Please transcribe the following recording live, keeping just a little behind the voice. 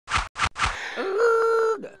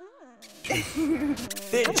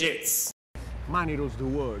DiGiTS. Money rules the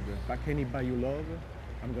world, but can it buy you love?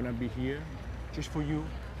 I'm gonna be here just for you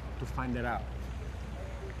to find it out.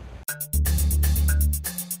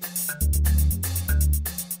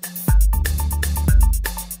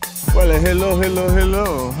 Well,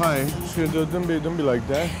 hello. Hi. Don't be like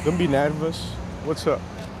that. Don't be nervous. What's up?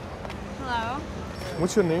 Hello.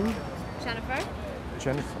 What's your name? Jennifer.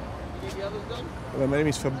 Jennifer. Well, my name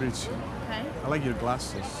is Fabrizio. Okay. I like your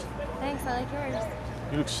glasses. Thanks, I like yours.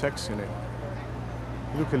 You look sexy in it.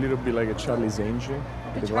 You look a little bit like a Charlie's Angel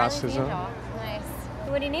with the glasses on. Nice.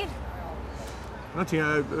 What do you need? Nothing.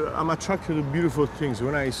 I'm attracted to beautiful things.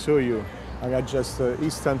 When I saw you, I got just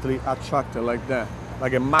instantly attracted like that,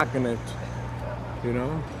 like a magnet. You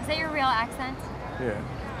know? Is that your real accent? Yeah.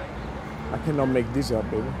 I cannot make this up,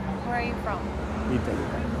 baby. Where are you from? Italy.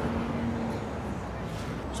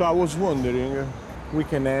 So I was wondering, we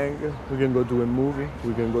can hang, we can go to a movie,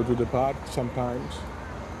 we can go to the park sometimes.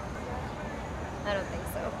 I don't think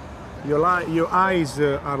so. Your eyes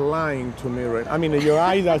are lying to me, right? I mean, your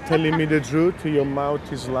eyes are telling me the truth, your mouth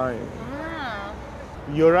is lying. Ah.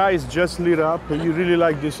 Your eyes just lit up, you really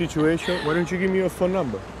like the situation. Why don't you give me your phone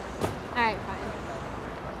number? All right, fine.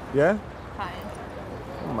 Yeah? Fine.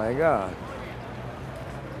 Oh my God.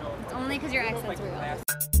 It's only because your accent's real.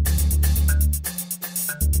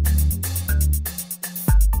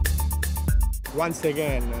 Once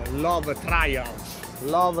again, love triumphs.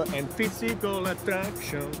 Love and physical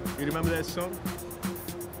attraction. You remember that song?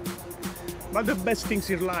 But the best things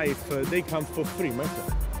in life, they come for free, my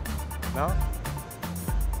friend. No?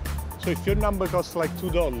 So if your number costs like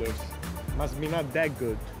 $2, must be not that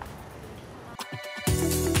good.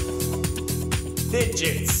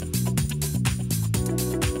 DiGiTS.